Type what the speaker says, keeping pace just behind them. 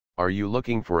Are you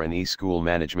looking for an eSchool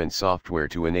management software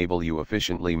to enable you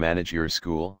efficiently manage your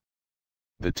school?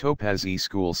 The Topaz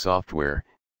eSchool software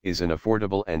is an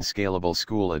affordable and scalable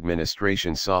school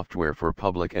administration software for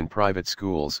public and private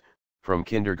schools, from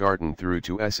kindergarten through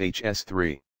to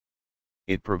SHS3.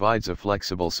 It provides a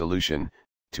flexible solution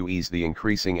to ease the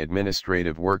increasing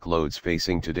administrative workloads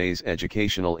facing today's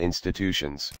educational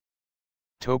institutions.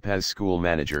 Topaz School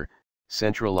Manager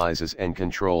centralizes and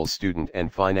controls student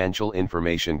and financial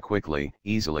information quickly,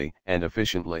 easily, and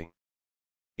efficiently.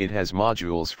 It has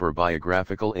modules for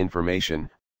biographical information,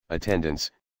 attendance,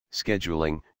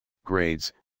 scheduling,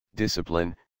 grades,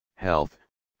 discipline, health,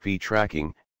 fee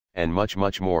tracking, and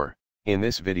much more. In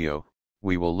this video,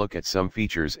 we will look at some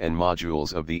features and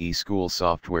modules of the eSchool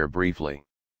software briefly.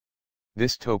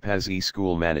 This Topaz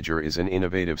eSchool Manager is an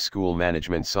innovative school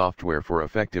management software for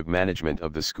effective management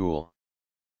of the school.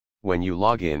 When you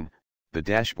log in, the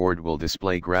dashboard will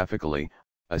display graphically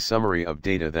a summary of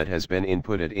data that has been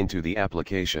inputted into the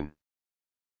application.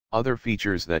 Other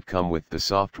features that come with the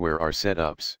software are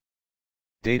setups,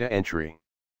 data entry,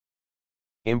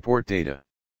 import data,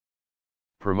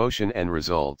 promotion and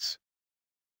results,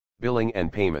 billing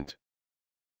and payment,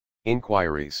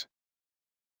 inquiries,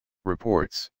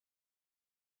 reports,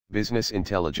 business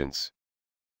intelligence,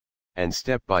 and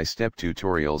step-by-step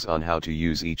tutorials on how to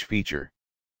use each feature.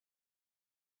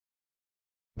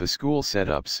 The school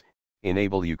setups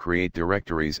enable you create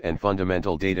directories and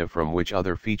fundamental data from which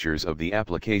other features of the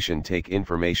application take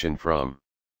information from.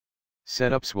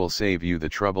 Setups will save you the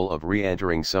trouble of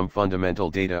re-entering some fundamental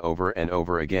data over and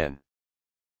over again.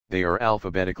 They are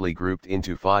alphabetically grouped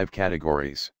into 5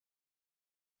 categories: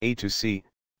 A to C,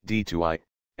 D to I,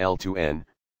 L to N,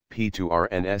 P to R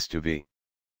and S to V.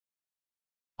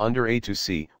 Under A to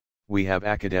C, we have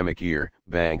academic year,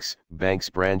 banks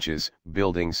branches,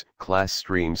 buildings, class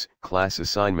streams, class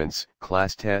assignments,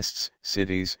 class tests,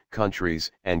 cities,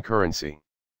 countries, and currency.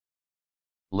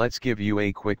 Let's give you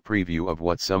a quick preview of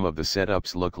what some of the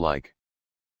setups look like.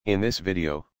 In this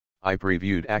video, I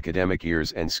previewed academic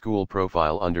years and school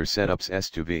profile under setups S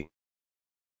to V.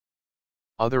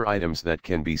 Other items that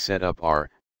can be set up are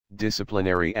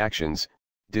disciplinary actions,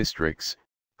 districts,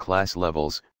 class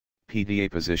levels,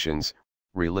 PTA positions,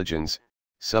 religions,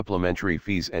 supplementary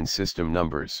fees and system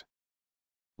numbers.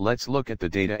 Let's look at the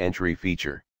data entry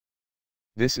feature.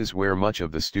 This is where much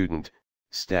of the student,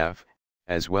 staff,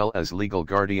 as well as legal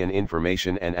guardian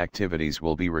information and activities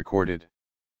will be recorded.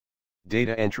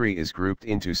 Data entry is grouped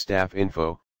into staff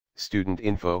info, student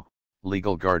info,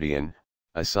 legal guardian,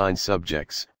 assigned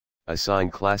subjects,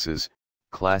 assigned classes,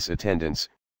 class attendance,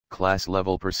 class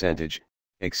level percentage,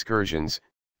 excursions,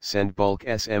 send bulk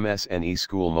SMS and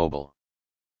eSchool mobile.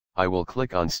 I will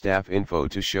click on Staff Info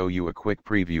to show you a quick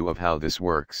preview of how this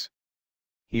works.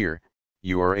 Here,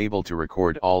 you are able to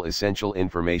record all essential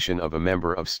information of a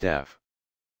member of staff.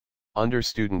 Under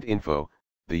Student Info,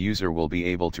 the user will be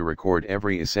able to record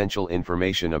every essential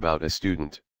information about a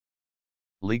student.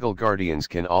 Legal guardians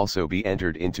can also be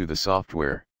entered into the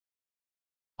software.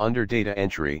 Under Data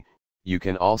Entry, you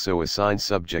can also assign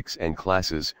subjects and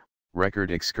classes,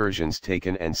 record excursions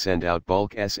taken and send out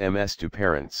bulk SMS to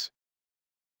parents.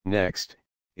 Next,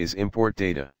 is Import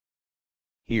Data.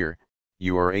 Here,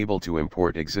 you are able to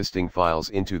import existing files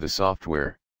into the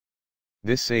software.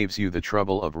 This saves you the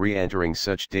trouble of re-entering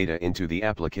such data into the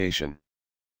application.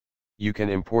 You can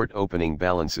import opening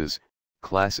balances,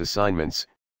 class assignments,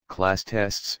 class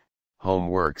tests,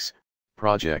 homeworks,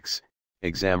 projects,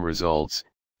 exam results,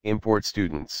 import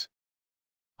students.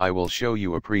 I will show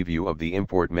you a preview of the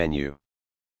import menu.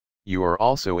 You are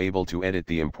also able to edit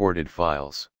the imported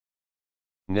files.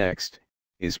 Next,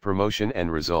 is Promotion and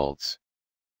Results.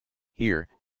 Here,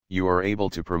 you are able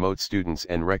to promote students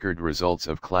and record results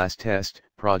of class test,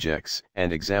 projects,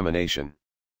 and examination.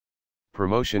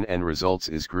 Promotion and Results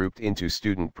is grouped into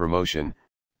Student Promotion,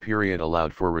 period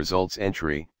allowed for results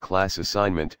entry, class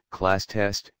assignment, class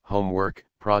test, homework,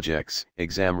 projects,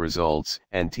 exam results,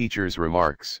 and teachers'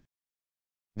 remarks.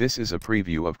 This is a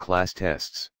preview of class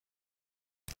tests.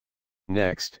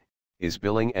 Next, is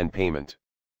Billing and Payment.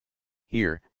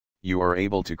 Here, you are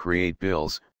able to create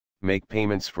bills, make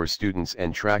payments for students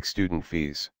and track student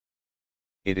fees.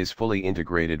 It is fully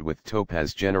integrated with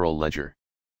Topaz General Ledger.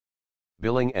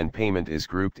 Billing and Payment is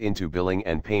grouped into Billing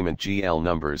and Payment GL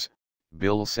numbers,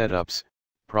 bill setups,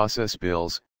 process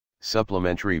bills,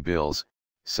 supplementary bills,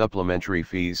 supplementary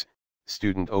fees,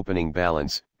 student opening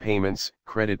balance, payments,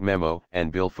 credit memo,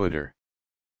 and bill footer.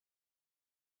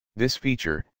 This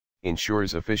feature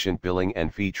ensures efficient billing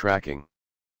and fee tracking.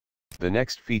 The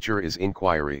next feature is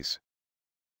Inquiries.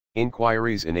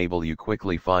 Inquiries enable you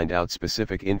quickly find out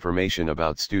specific information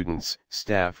about students,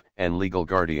 staff, and legal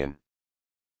guardian.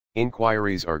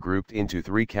 Inquiries are grouped into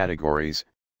 3 categories,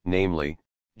 namely,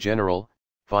 general,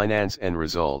 finance and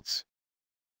results.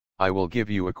 I will give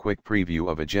you a quick preview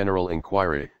of a general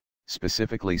inquiry,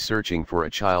 specifically searching for a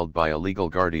child by a legal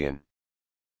guardian.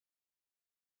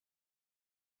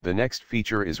 The next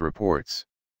feature is reports.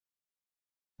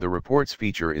 The reports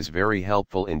feature is very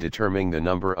helpful in determining the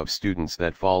number of students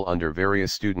that fall under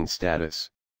various student status.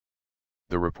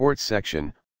 The reports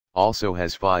section also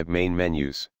has 5 main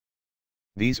menus.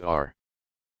 These are: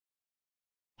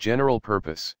 general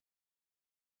purpose,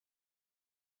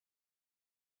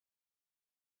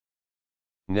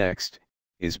 next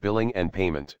is billing and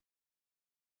payment,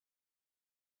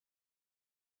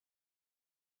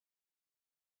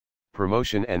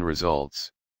 promotion and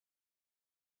results,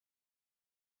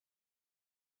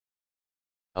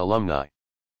 alumni,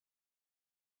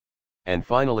 and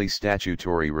finally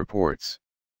statutory reports.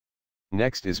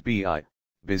 Next is BI,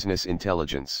 business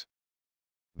intelligence.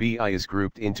 BI is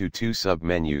grouped into 2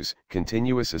 sub-menus,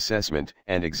 continuous assessment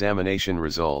and examination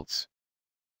results.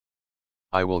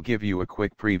 I will give you a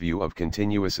quick preview of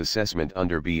continuous assessment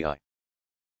under BI.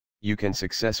 You can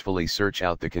successfully search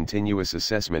out the continuous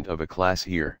assessment of a class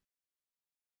here.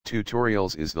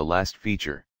 Tutorials is the last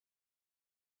feature.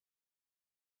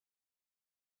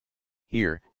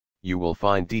 Here, you will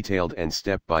find detailed and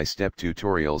step-by-step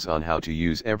tutorials on how to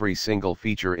use every single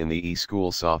feature in the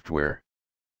eSchool software.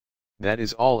 That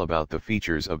is all about the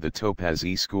features of the Topaz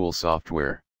eSchool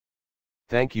software.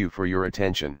 Thank you for your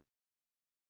attention.